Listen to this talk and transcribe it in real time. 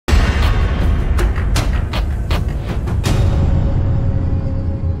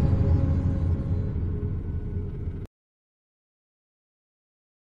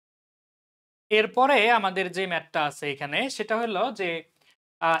এরপরে আমাদের যে ম্যাথটা আছে এখানে সেটা হলো যে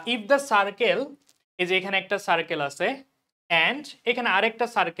ইফ দ্য সার্কেল, এই যে এখানে একটা সার্কেল আছে অ্যান্ড এখানে আরেকটা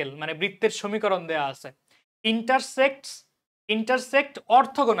সার্কেল মানে বৃত্তের সমীকরণ দেয়া আছে, ইন্টারসেক্ট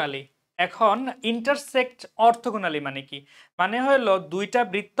অর্থোগোনালি। এখন ইন্টারসেক্ট অর্থোগোনালি মানে কি? মানে হলো দুইটা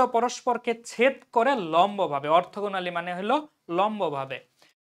বৃত্ত পরস্পরকে ছেদ করে লম্বভাবে, অর্থোগোনালি মানে হলো লম্বভাবে।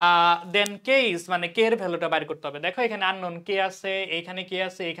 দেন কে ইজ মানে কে এর ভ্যালুটা বাইর করতে হবে। দেখো এখানে আননোন কে আছে, এখানে কে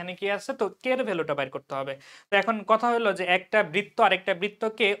আছে, এখানে কে আছে, তো কে এর ভ্যালুটা বাইর করতে হবে। তো এখন কথা হলো যে একটা বৃত্ত আরেকটা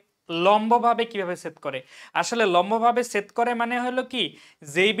বৃত্তকে লম্বভাবে কিভাবে ছেদ করে। আসলে লম্বভাবে ছেদ করে মানে হলো কি,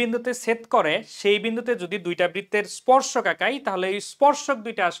 যেই বিন্দুতে ছেদ করে সেই বিন্দুতে যদি দুইটা বৃত্তের স্পর্শক আঁকাই তাহলে এই স্পর্শক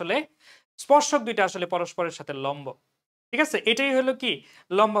দুইটা আসলে পরস্পরের সাথে লম্ব। ঠিক আছে, এটাই হলো কি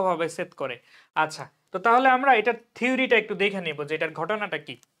লম্বভাবে ছেদ করে। আচ্ছা, তো তাহলে আমরা এটার থিওরিটা একটু দেখে নিব যে এটার ঘটনাটা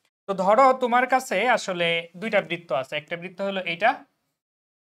কি। তো ধরো তোমার কাছে আসলে দুইটা বৃত্ত আছে, একটা বৃত্ত হলো এইটা,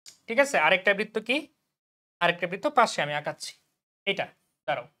 ঠিক আছে, আরেকটা বৃত্ত কি, আরেকটা বৃত্ত পাশে আমি আঁকাচ্ছি, এইটা,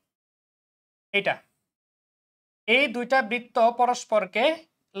 দাঁড়াও, এইটা। এই দুইটা বৃত্ত পরস্পরকে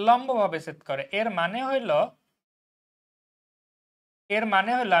লম্বভাবে ছেদ করে। এর মানে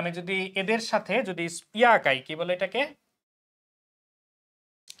হলো আমি যদি এদের সাথে যদি ইয়া আঁকাই, কি বলে এটাকে,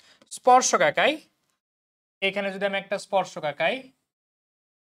 স্পর্শক আঁকাই, এখানে যদি আমি একটা স্পর্শক আঁকাই,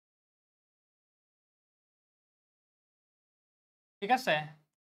 ঠিক আছে,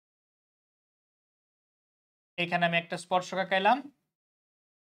 এখানে আমি একটা স্পর্শক আঁকাইলাম,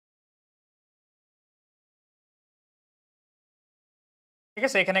 ঠিক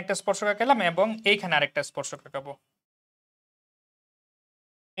আছে, এখানে একটা স্পর্শক আঁকালাম এবং এইখানে আরেকটা স্পর্শক আঁকাবো,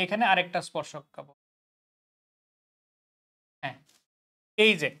 এখানে আরেকটা স্পর্শক আঁকাবো। হ্যাঁ,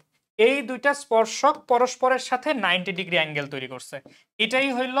 এই যে এই দুইটা স্পর্শক পরস্পরের সাথে 90 ডিগ্রি অ্যাঙ্গেল তৈরি করছে। এটাই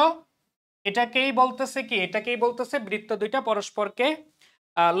হইল, এটাকেই বলতেছে বৃত্ত দুইটা পরস্পরকে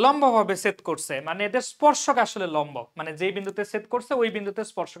লম্বভাবে ছেদ করছে, মানে এদের স্পর্শক আসলে লম্ব, মানে যেই বিন্দুতে ছেদ করছে ওই বিন্দুতে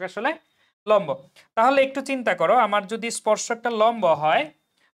স্পর্শক আসলে লম্ব। তাহলে একটু চিন্তা করো, আমার যদি স্পর্শকটা লম্ব হয়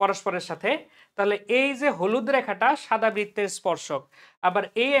পরস্পরের সাথে, তাহলে এই যে হলুদ রেখাটা সাদা বৃত্তের স্পর্শক, আবার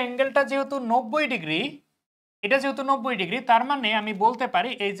এই অ্যাঙ্গেলটা যেহেতু 90 ডিগ্রি, এটা যেহেতু 90 ডিগ্রি, তার মানে আমি বলতে পারি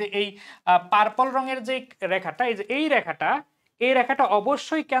এই যে এই পার্পল রঙের যে রেখাটা, এই যে এই রেখাটা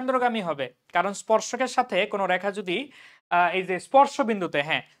অবশ্যই কেন্দ্রগামী হবে। কারণ স্পর্শকের সাথে কোনো রেখা যদি এই যে স্পর্শ বিন্দুতে,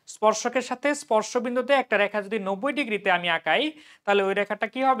 হ্যাঁ, স্পর্শকের সাথে স্পর্শ বিন্দুতে একটা রেখা যদি 90 ডিগ্রিতে আমি আঁকাই, তাহলে ওই রেখাটা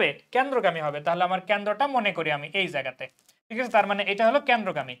কি হবে, কেন্দ্রগামী হবে। তাহলে আমার কেন্দ্রটা মনে করি আমি এই জায়গাতে, ঠিক আছে, তার মানে এটা হলো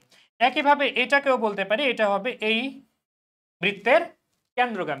কেন্দ্রগামী। একইভাবে এটাকেও বলতে পারি এটা হবে এই বৃত্তের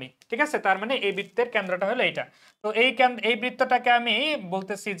কেন্দ্রগামী, ঠিক আছে, তার মানে এই বৃত্তের কেন্দ্রটা হলো এইটা। তো এই বৃত্তটাকে আমি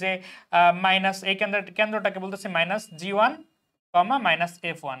বলতেছি যে মাইনাস, এই কেন্দ্রটাকে বলতেছি -G1,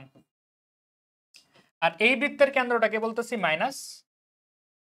 -F1, আর এই বৃত্তের কেন্দ্রটাকে বলতেছি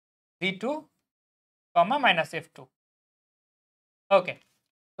 -V2, -F2। ওকে,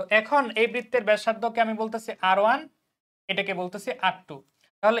 তো এখন এই বৃত্তের ব্যাসার্ধকে আমি বলতেছি R1, এটাকে বলতেছি R2।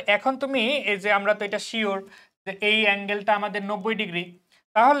 তাহলে এখন তুমি এই যে আমরা তো এটা শিওর যে এই অ্যাঙ্গেলটা আমাদের 90 ডিগ্রি,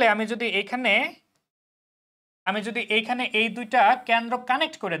 তাহলে আমি যদি এইখানে এই দুইটা কেন্দ্র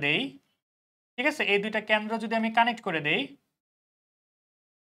কানেক্ট করে দেই, ঠিক আছে, এই দুইটা কেন্দ্র যদি আমি কানেক্ট করে দেই,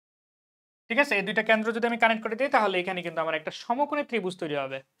 ঠিক আছে, এই দুইটা কেন্দ্র যদি আমি কানেক্ট করে দিই, তাহলে এখানে কিন্তু আমার একটা সমকোণী ত্রিভুজ তৈরি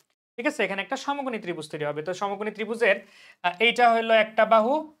হবে। ঠিক আছে, এখানে একটা সমকোণী ত্রিভুজ তৈরি হবে। তো সমকোণী ত্রিভুজের এইটা হলো একটা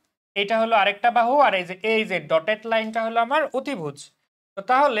বাহু, এইটা হলো আরেকটা বাহু, আর এই যে ডটেড লাইনটা হলো আমার অতিভুজ। তো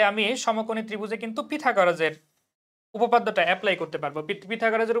তাহলে আমি সমকোণী ত্রিভুজে কিন্তু পিথাগোরাসের উপপাদ্যটা অ্যাপ্লাই করতে পারবো।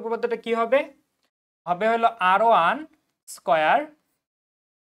 পিথাগোরাসের উপপাদ্যটা কি হবে, হলো R1 স্কয়ার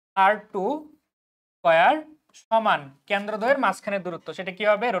R2 স্কয়ার সমান কেন্দ্রদ্বয়ের মাঝখানের দূরত্ব, সেটা কি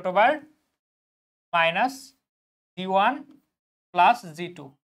হবে, √, -G1 plus G2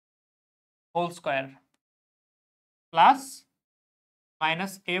 whole square plus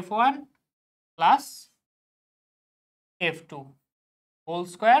 -F1 plus F2 whole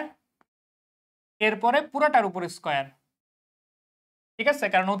square, এরপরে পুরোটার উপরে স্কয়ার, ঠিক আছে,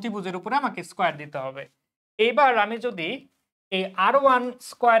 কারণ অতিভুজের উপরে আমাকে স্কয়ার দিতে হবে। এইবার আমি যদি এই R1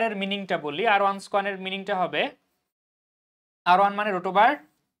 স্কয়ারের মিনিংটা বলি, R1 স্কয়ারের মিনিংটা হবে R1 মানে √,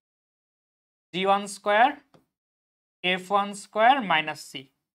 G1 square F1 square -C,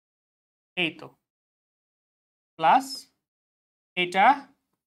 এই তো, প্লাস এটা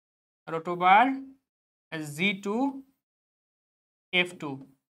 √, G2 F2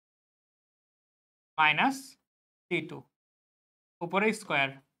 -C2 উপরে স্কয়ার,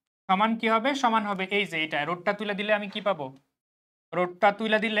 সমান কি হবে, সমান হবে এই যে এটা, রোডটা তুলে দিলে আমি কি পাবো, রোডটা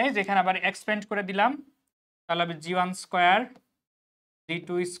তুলে দিলে যেখানে আবার এক্সপেন্ড করে দিলাম, তাহলে হবে G1 square G2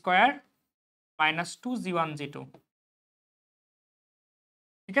 square -2 G1 G2,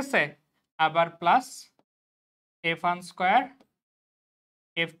 ঠিক আছে। আবার plus f1 square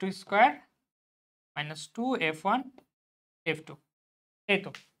f2 square minus 2 f1 f2। এই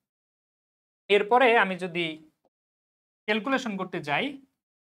তো। এরপরে আমি যদি ক্যালকুলেশন করতে যাই,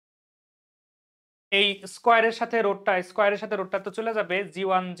 এই স্কয়ারের সাথে রোডটা তো চলে যাবে,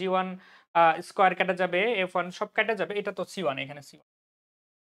 জি1 স্কয়ার কাটা যাবে, f1 সব কাটা যাবে, এটা তো c1, এখানে c1,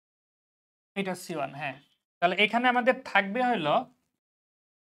 এটা c1। হ্যাঁ, তাহলে এখানে আমাদের থাকবে হলো,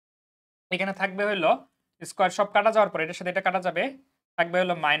 এখানে থাকবে হলো স্কয়ার সব কাটা যাওয়ার পরে এটার সাথে এটা কাটা যাবে, থাকবে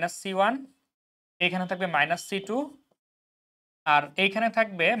হলো মাইনাস c1, এখানে থাকবে মাইনাস c2, আর এইখানে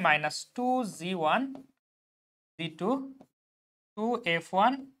থাকবে minus 2g1 g2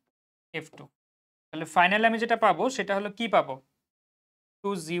 2f1 f2। তাহলে ফাইনালি আমি যেটা পাবো সেটা হলো কি পাবো,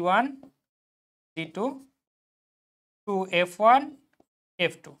 2g1 g2 2f1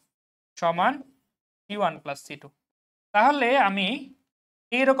 f2 সমান c1 প্লাস c2। তাহলে আমি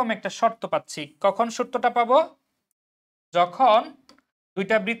এইরকম একটা শর্ত পাচ্ছি। কখন সূত্রটা পাবো? যখন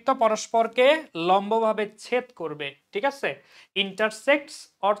দুইটা বৃত্ত পরস্পরকে লম্বভাবে ছেদ করবে, ঠিক আছে, ইন্টারসেক্টস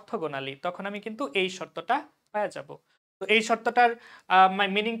অর্থোগোনালি, তখন আমি কিন্তু এই শর্তটা পেয়ে যাব। তো এই শর্তটার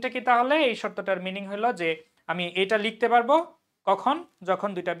মিনিংটা কি? তাহলে এই শর্তটার মিনিং হলো যে আমি এটা লিখতে পারবো কখন, যখন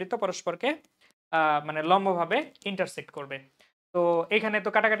দুইটা বৃত্ত পরস্পরকে মানে লম্বভাবে ইন্টারসেক্ট করবে। তো এখানে তো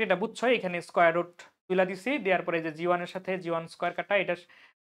কাটাকাটিটা বুঝছো, এখানে স্কয়ার রুট তুলে দিছি, দেওয়ার পরে যে জি1 এর সাথে জি1 স্কয়ার কাটা, এটা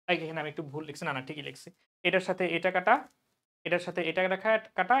এখানে আমি একটু ভুল লিখছি, না ঠিকই লিখছি, এটার সাথে এটা কাটা, এটার সাথে এটা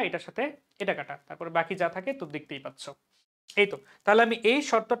কাটা, এটার সাথে এটা কাটা, তারপর বাকি যা থাকে তো দেখতেই পাচ্ছ। এই তো। তাহলে আমি এই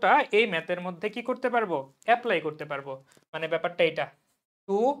শর্তটা এই ম্যাথের মধ্যে কি করতে পারবো, অ্যাপ্লাই করতে পারবো। মানে ব্যাপারটা এটা,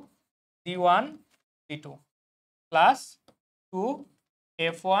 2g1 g2 plus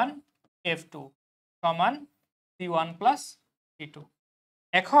 2f1 f2 সমান c1 প্লাস c2।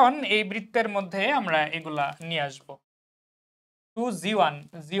 এখন এই বৃত্তের মধ্যে আমরা এগুলা নিয়ে আসব। 2g1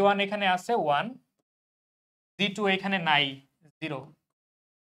 g1 এখানে আছে 1, g2 এখানে নাই 0,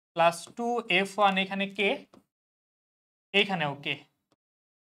 প্লাস 2f1 এখানে কে, এইখানেও কে,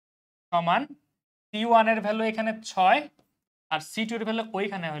 সমান c1 এর ভ্যালু এখানে 6 আর c2 এর ভ্যালু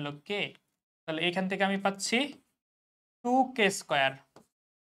ওইখানে হলো কে। তাহলে এখান থেকে আমি পাচ্ছি 2k স্কয়ার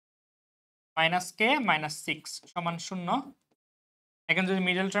মাইনাস কে মাইনাস 6 সমান 0। এখন যদি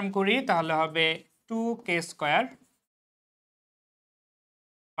মিডল টার্ম করি তাহলে হবে 2k square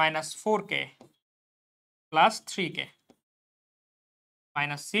minus 4k plus 3k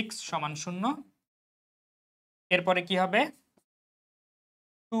minus 6 সমান 0। এরপরে কি হবে,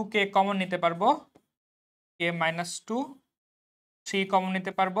 2k কমন নিতে পারবো, k মাইনাস 2, 3 কমন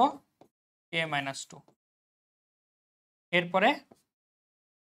নিতে পারবো, k মাইনাস 2। এরপরে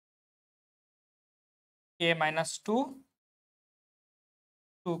k মাইনাস 2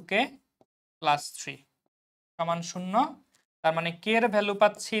 2k প্লাস 3 সমান 0। তার মানে k এর ভ্যালু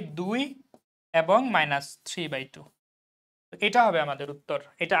পাচ্ছি 2 এবং মাইনাস 3/2। এটা হবে আমাদের উত্তর।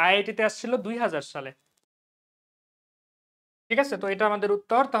 এটা আইআইটিতে আসছিল 2000 সালে। ঠিক আছে, তো এটা আমাদের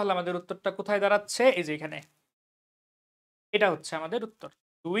উত্তর। তাহলে আমাদের উত্তরটা কোথায় দাঁড়াচ্ছে, এই যে এখানে, এটা হচ্ছে আমাদের উত্তর,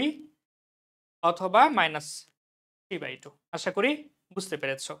 2 অথবা মাইনাস 3/2। আশা করি বুঝতে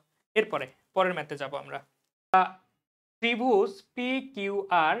পেরেছো। এরপরে পরের ম্যাথে যাব আমরা। ত্রিভুজ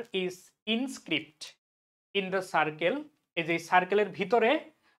PQR is inscript in the circle, এই যে সার্কেলের ভিতরে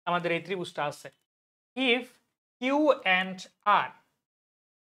আমাদের এই ত্রিভুজটা আছে। If Q and R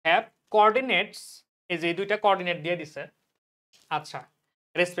have coordinates, এই যে দুইটা কোঅর্ডিনেট দিয়ে দিছে, আচ্ছা,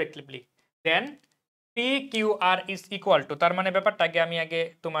 respectively, then PQR is equal to, তার মানে ব্যাপারটা আমি আগে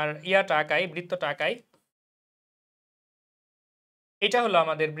তোমার ইয়াটা আঁকাই, বৃত্তটা আঁকাই। এটা হলো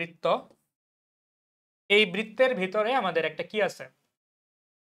আমাদের বৃত্ত, এই বৃত্তের ভিতরে আমাদের একটা কি আছে,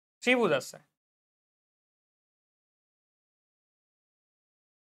 ত্রিভুজ আছে।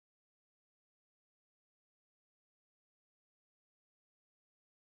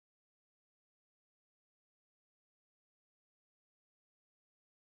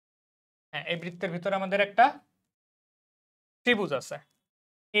 হ্যাঁ, এই বৃত্তের ভিতরে আমাদের একটা ত্রিভুজ আছে।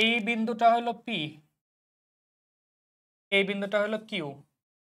 এই বিন্দুটা হলো P, এই বিন্দুটা হলো Q,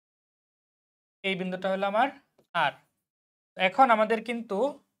 এই বিন্দুটা হলো আমার R। এখন আমাদের কিন্তু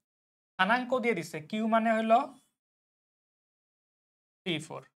স্থানাঙ্ক দিয়ে দিছে, Q মানে হলো 3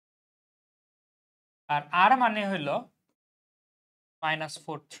 4 আর R মানে হলো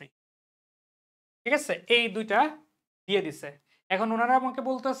 -4 3। ঠিক আছে, এই দুইটা দিয়ে দিছে। এখন ওনারা আমাকে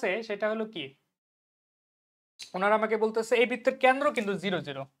বলতেছে সেটা হলো কি, ওনারা আমাকে বলতেছে এই বৃত্তের কেন্দ্র কিন্তু 0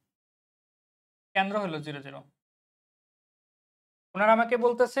 0, কেন্দ্র হলো 0 0। ওনারা আমাকে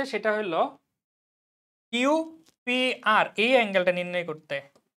বলতেছে সেটা হলো QPR, এই অ্যাঙ্গেলটা নির্ণয় করতে,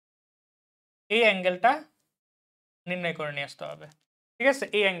 এই অ্যাঙ্গেলটা নির্ণয় করে নিয়ে আসতে হবে। ঠিক আছে,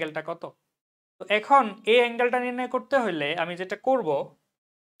 এই অ্যাঙ্গেলটা কত? তো এখন এই অ্যাঙ্গেলটা নির্ণয় করতে হলে আমি যেটা করব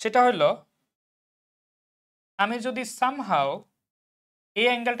সেটা হলো আমি যদি সামহাও এই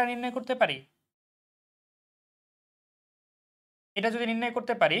অ্যাঙ্গেলটা নির্ণয় করতে পারি, এটা যদি নির্ণয়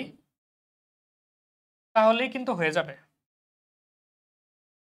করতে পারি তাহলেই কিন্তু হয়ে যাবে,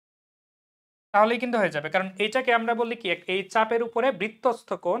 কারণ এইটাকে আমরা বলি কি এই চাপের উপরে বৃত্তস্থ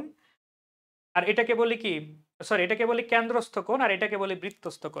কোণ, আর এটাকে বলি কি, সরি এটাকে বলি কেন্দ্রস্থ কোণ, আর এটাকে বলি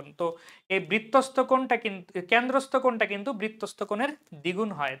বৃত্তস্থ কোণ। তো এই বৃত্তস্থ কোণটা কিন্তু কেন্দ্রস্থ কোণটা কিন্তু বৃত্তস্থ কোণের দ্বিগুণ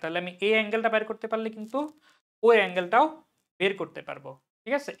হয়। তাহলে আমি এই অ্যাঙ্গেলটা বের করতে পারলে কিন্তু ওই অ্যাঙ্গেলটাও বের করতে পারবো।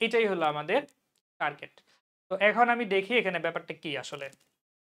 ঠিক আছে, এটাই হলো আমাদের টার্গেট। তো এখন আমি দেখি এখানে ব্যাপারটা কি আসলে।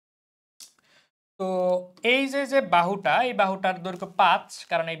 তো এই যে বাহুটা, এই বাহুটার দৈর্ঘ্য 5,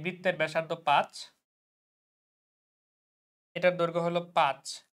 কারণ এই বৃত্তের ব্যাসার্ধ 5, এটার দৈর্ঘ্য হলো 5,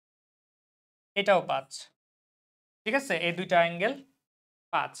 এটাও 5। ঠিক আছে, এই দুইটা অ্যাঙ্গেল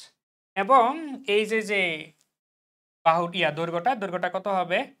 5, এবং এই যে বাহুটিয়া দৈর্ঘ্যটা কত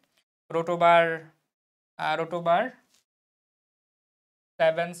হবে, রোটোবার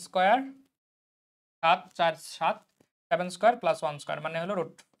 7 স্কয়ার 7 4 7 7 স্কয়ার প্লাস 1 স্কয়ার মানে হলো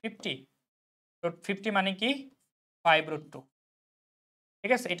 √50। √50 মানে কি 5√2।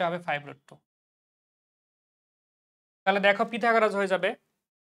 ঠিক আছে, এটা হবে 5√2। তাহলে দেখো পিথাগোরাস হয়ে যাবে,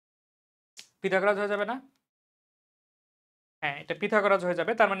 না? হ্যাঁ, এটা পিথাগোরাস হয়ে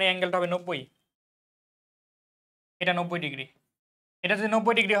যাবে। তার মানে অ্যাঙ্গেলটা হবে 90, এটা 90 ডিগ্রি। এটা যদি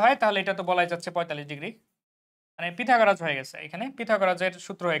 90 ডিগ্রি হয় তাহলে এটা তো বলাই যাচ্ছে 45 ডিগ্রি, মানে পিথাগোরাস হয়ে গেছে। এখানে পিথাগোরাসের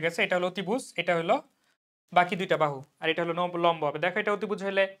সূত্র হয়ে গেছে। এটা হলো অতিভুজ, এটা হলো বাকি দুইটা বাহু, আর এটা হলো লম্ব হবে। দেখো এটা অতিভুজ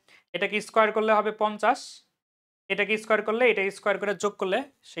হলে এটাকে স্কয়ার করলে হবে 50, এটাকে স্কয়ার করলে এটা স্কয়ার করে যোগ করলে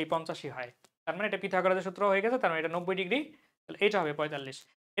সেই 85ই হয়। তার মানে এটা পিথাগোরাসের সূত্র হয়ে গেছে, তার মানে এটা 90 ডিগ্রি, তাহলে এটা হবে 45।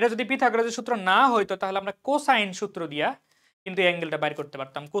 এটা যদি পিথাগোরাসের সূত্র না হইতো তাহলে আমরা কোসাইন সূত্র দিয়া কিন্তু এই অ্যাঙ্গেলটা বাইর করতে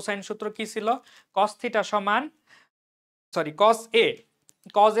পারতাম। কোসাইন সূত্র কি ছিল, cos থিটা সমান, সরি cos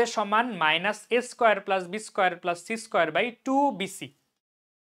a সমান -a square plus b square plus c square by 2bc।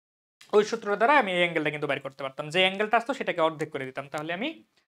 ওই সূত্র দ্বারা আমি এই অ্যাঙ্গেলটা কিন্তু বের করতে পারতাম। যে অ্যাঙ্গেলটা আসতো সেটাকে অর্ধেক করে দিতাম, তাহলে আমি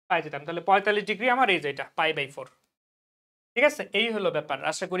পাই যেতাম। তাহলে 45 ডিগ্রি আমার এই যেটা π/4। ঠিক আছে, এই হলো ব্যাপার।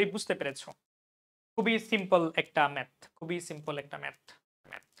 আশা করি বুঝতে পেরেছো। খুবই সিম্পল একটা ম্যাথ, খুবই সিম্পল একটা ম্যাথ।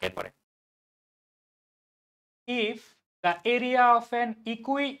 এরপরে, if the area of an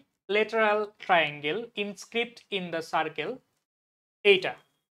equilateral triangle Inscript in the circle এইটা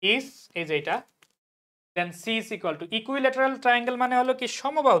ইজ, এই যে এটা, দেন C is equal to, equilateral triangle মানে হলো কি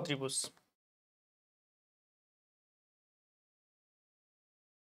সমবাহু ত্রিভুজ,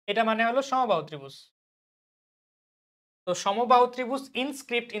 এটা মানে হলো সমবাহু ত্রিভুজ। তো সমবাহু ত্রিভুজ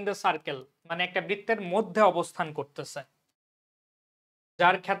ইনস্ক্রিপ্ট ইন দ্য সার্কেল মানে একটা বৃত্তের মধ্যে অবস্থান করতেছে,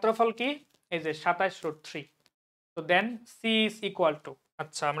 যার ক্ষেত্রফল কি এই যে 27√3। তো দেন সি ইজ ইকুয়াল টু,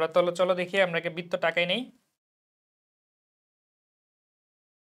 আচ্ছা আমরা চলো দেখি আমরা বৃত্ত টাকাই নেই।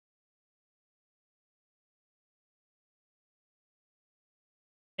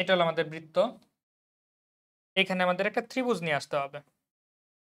 এটা হলো আমাদের বৃত্ত, এখানে আমাদের একটা ত্রিভুজ নিয়ে আসতে হবে।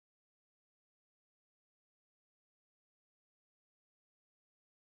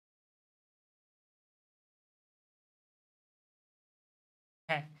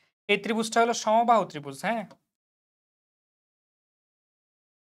 হ্যাঁ, এই ত্রিভুজটা হলো সমবাহু ত্রিভুজ। হ্যাঁ,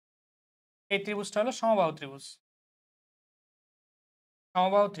 এই ত্রিভুজটা হলো সমবাহু ত্রিভুজ,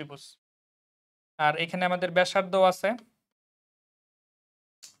 সমবাহু ত্রিভুজ। আর এখানে আমাদের ব্যাসার্ধ আছে।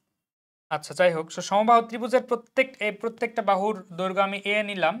 আচ্ছা যাই হোক, সমবাহু ত্রিভুজের প্রত্যেকটা বাহুর দৈর্ঘ্য আমি এ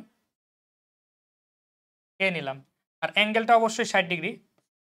নিলাম, আর অ্যাঙ্গেলটা অবশ্যই 60 ডিগ্রি,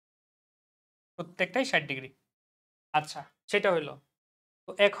 প্রত্যেকটাই 60 ডিগ্রি। আচ্ছা, সেটা হলো।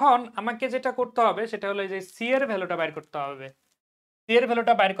 তো এখন আমাকে যেটা করতে হবে সেটা হলো এই যে সি এর ভ্যালুটা বাইর করতে হবে। সি এর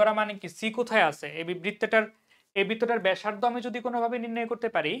ভ্যালুটা বাইর করা মানে কি, সি কোথায় আছে, এই বৃত্তটার ব্যাসার্ধ আমি যদি কোনোভাবে নির্ণয় করতে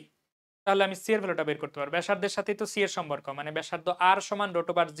পারি তাহলে আমি সি এর ভ্যালুটা বের করতে পারবো। ব্যাসার্ধের সাথেই তো সি এর সম্পর্ক, মানে ব্যাসার্ধ আর সমান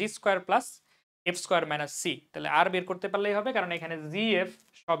 √g square plus F square minus C. তাহলে আর বের করতে পারলেই হবে, কারণ এখানে জি এফ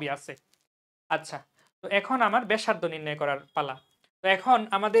সবই আছে। আচ্ছা, তো এখন আমার ব্যাসার্ধ নির্ণয় করার পালা। তো এখন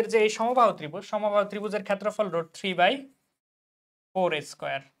আমাদের যে এই সমবাহু ত্রিভুজের ক্ষেত্রফল √3/4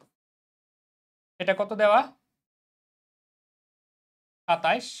 স্কয়ার, এটা কত দেওয়া,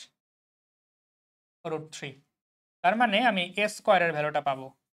 27√3। তার মানে আমি এ স্কয়ারের ভ্যালুটা পাবো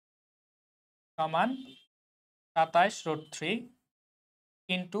সমান 27√3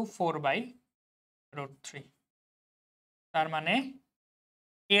 ইন্টু 4/√3। তার মানে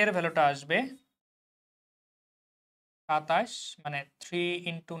এর ভ্যালুটা আসবে 27, মানে 3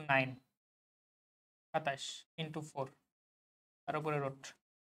 ইন্টু 9, 27 ইন্টু 4, তার উপরে রুট,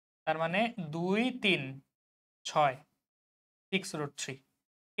 তার মানে 2 3 6 6√3।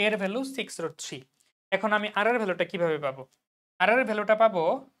 এর ভ্যালু 6√3। এখন আমি আর এর ভ্যালুটা কিভাবে পাবো? আর এর ভ্যালুটা পাবো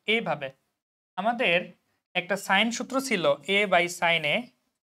এইভাবে। আমাদের একটা সাইন সূত্র ছিল a by sine a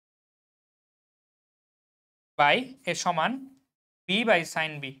by এ সমান b বাই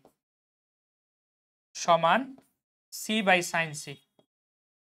সাইন b সমান c বাই সাইন c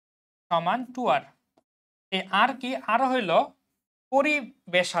সমান 2r। এই আর কি? আর হইল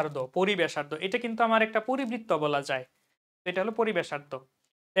পরিব্যাসার্ধ। এটা কিন্তু আমার একটা পরিবৃত্ত বলা যায়। এটা হলো পরিব্যাসার্ধ।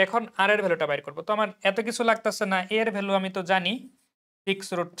 এখন আর এর ভ্যালুটা বাইর করব। তো আমার এত কিছু লাগতেছে না, এর ভ্যালু আমি তো জানি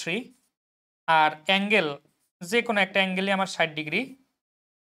 6√3, আর অ্যাঙ্গেল যে কোনো একটা অ্যাঙ্গেলই আমার 60 ডিগ্রি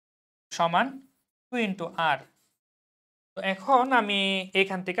সমান 2 ইন্টু আর। তো এখন আমি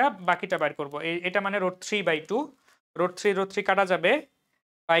এখান থেকে বাকিটা বাইর করব। এটা মানে √3/2, √3 কাটা যাবে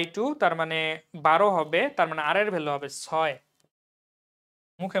বাই 2, তার মানে 12 হবে, তার মানে আর এর ভ্যালু হবে 6।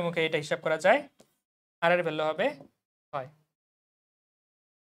 মুখে মুখে এটা হিসাব করা যায়, আর এর ভ্যালু হবে 6,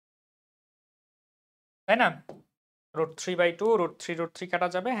 তাই না? √3/2, √3 কাটা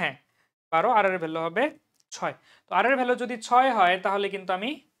যাবে, হ্যাঁ 12, আর এর ভ্যালু হবে 6। তো আর এর ভ্যালু যদি 6 হয় তাহলে কিন্তু আমি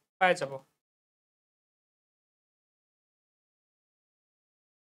পেয়ে যাব।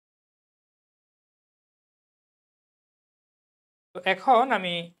 তো এখন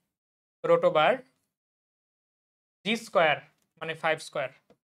আমি √g² মানে 5²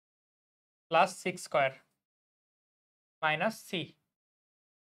 প্লাস 6² মাইনাস c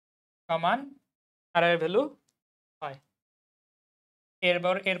সমান আর এর ভ্যালু 6।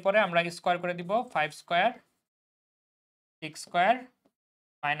 এরপরে আমরা স্কোয়ার করে দিব, 5² 6²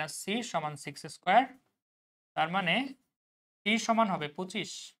 মাইনাস c সমান 6², তার মানে c সমান হবে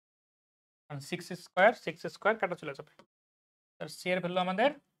 25। 6² কাটা চলে যাবে, তার c এর ভ্যালু আমাদের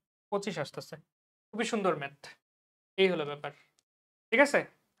 25 আসতেছে। খুবই সুন্দর ম্যাথ। এই হলো ব্যাপার। ঠিক আছে,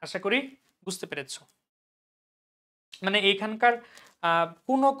 আশা করি বুঝতে পেরেছ। মানে এইখানকার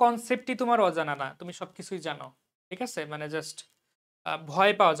কোনো কনসেপ্টই তোমার অজানা না, তুমি সবকিছুই জানো। ঠিক আছে, মানে জাস্ট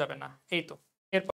ভয় পাওয়া যাবে না, এই তো।